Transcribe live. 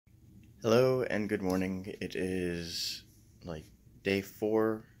Hello and good morning. It is like day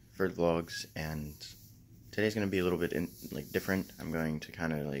 4 for vlogs, and today's going to be a little bit different. I'm going to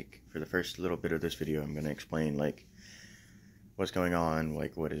kind of for the first little bit of this video, I'm going to explain what's going on, what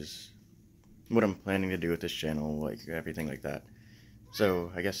I'm planning to do with this channel, everything like that.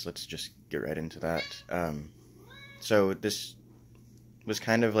 So I guess let's just get right into that. So this was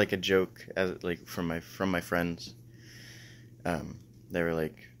kind of like a joke, as from my friends. They were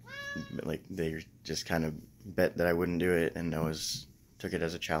they just kind of bet that I wouldn't do it, and took it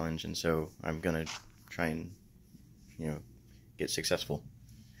as a challenge, and so I'm gonna try and get successful.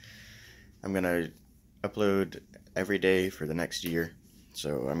 I'm gonna upload every day for the next year,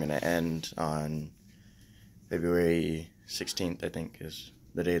 so I'm gonna end on February 16th, I think, is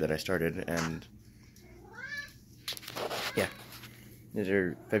the day that I started, and yeah,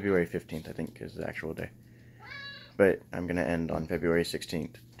 February 15th, I think, is the actual day. But I'm going to end on February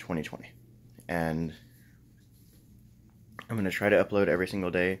 16th, 2020. And I'm going to try to upload every single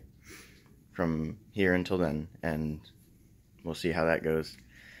day from here until then, and we'll see how that goes.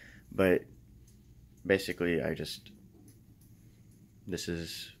 But basically, this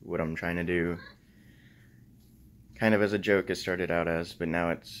is what I'm trying to do. Kind of as a joke, it started out as, but now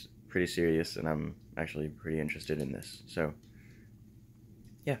it's pretty serious, and I'm actually pretty interested in this. So,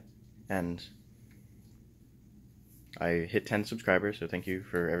 yeah. And I hit 10 subscribers, so thank you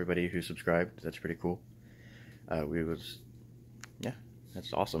for everybody who subscribed. That's pretty cool. Yeah,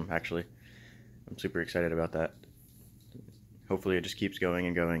 that's awesome, actually. I'm super excited about that. Hopefully it just keeps going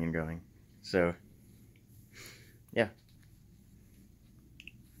and going and going. So, yeah.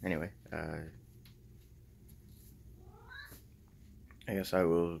 Anyway, I guess I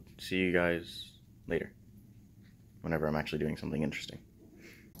will see you guys later, whenever I'm actually doing something interesting.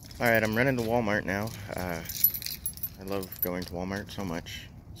 Alright, I'm running to Walmart now. I love going to Walmart so much.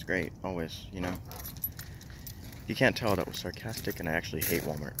 It's great, always, you know. If you can't tell, that was sarcastic, and I actually hate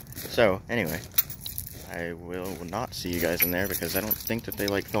Walmart. So, anyway, I will not see you guys in there because I don't think that they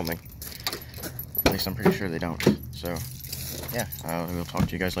like filming. At least I'm pretty sure they don't. So, yeah, I will talk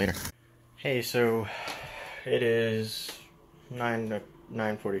to you guys later. Hey, so it is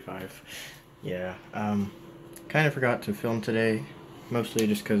 9:45. Yeah, kind of forgot to film today, mostly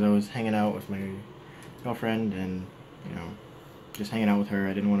just because I was hanging out with my girlfriend and just hanging out with her.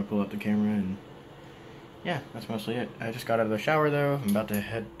 I didn't want to pull out the camera, and yeah, that's mostly it. I just got out of the shower though. I'm about to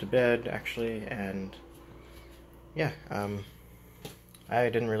head to bed actually, and yeah, I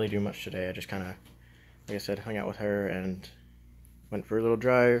didn't really do much today. I just kind of, like I said, hung out with her and went for a little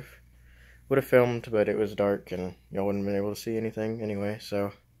drive. Would have filmed, but it was dark and y'all wouldn't have been able to see anything anyway,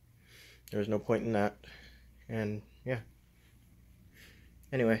 so there was no point in that. And yeah,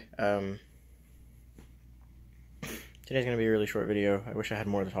 anyway, today's going to be a really short video. I wish I had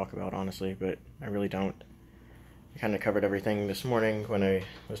more to talk about, honestly, but I really don't. I kind of covered everything this morning when I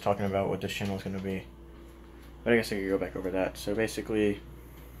was talking about what this channel is going to be. But I guess I could go back over that. So basically,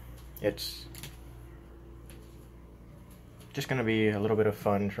 it's just going to be a little bit of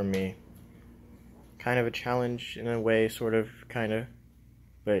fun from me. Kind of a challenge in a way, sort of, kind of.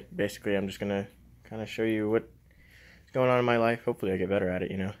 But basically, I'm just going to kind of show you what's going on in my life. Hopefully I get better at it,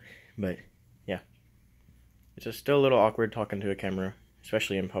 you know. But yeah. It's just still a little awkward talking to a camera,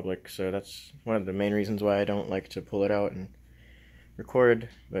 especially in public, so that's one of the main reasons why I don't like to pull it out and record,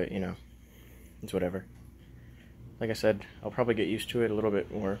 but, you know, it's whatever. Like I said, I'll probably get used to it a little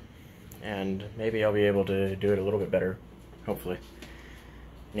bit more, and maybe I'll be able to do it a little bit better, hopefully.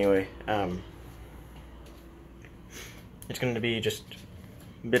 Anyway, it's going to be just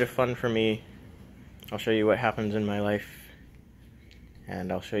a bit of fun for me. I'll show you what happens in my life, and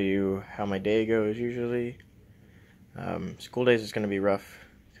I'll show you how my day goes usually. School days is going to be rough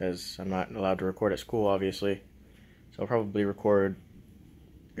because I'm not allowed to record at school, obviously. So I'll probably record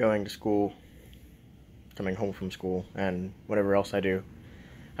going to school, coming home from school, and whatever else I do.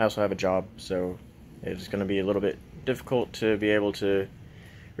 I also have a job, so it's going to be a little bit difficult to be able to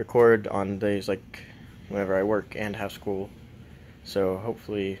record on days whenever I work and have school. So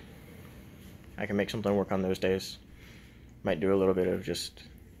hopefully I can make something work on those days. Might do a little bit of just,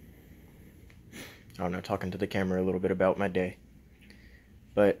 I don't know, talking to the camera a little bit about my day.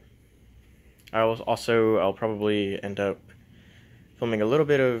 But I'll probably end up filming a little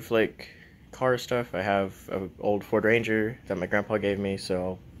bit of car stuff. I have an old Ford Ranger that my grandpa gave me, so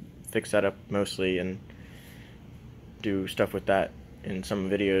I'll fix that up mostly and do stuff with that in some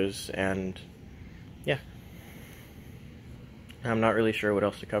videos. And yeah, I'm not really sure what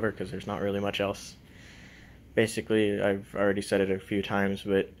else to cover because there's not really much else. Basically, I've already said it a few times,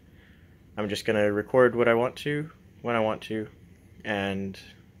 but I'm just gonna record what I want to, when I want to, and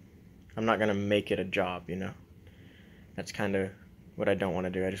I'm not gonna make it a job, you know. That's kind of what I don't want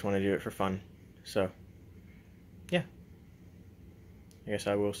to do. I just want to do it for fun. So, yeah. I guess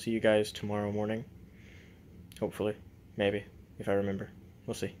I will see you guys tomorrow morning. Hopefully. Maybe. If I remember.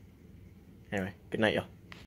 We'll see. Anyway, good night, y'all.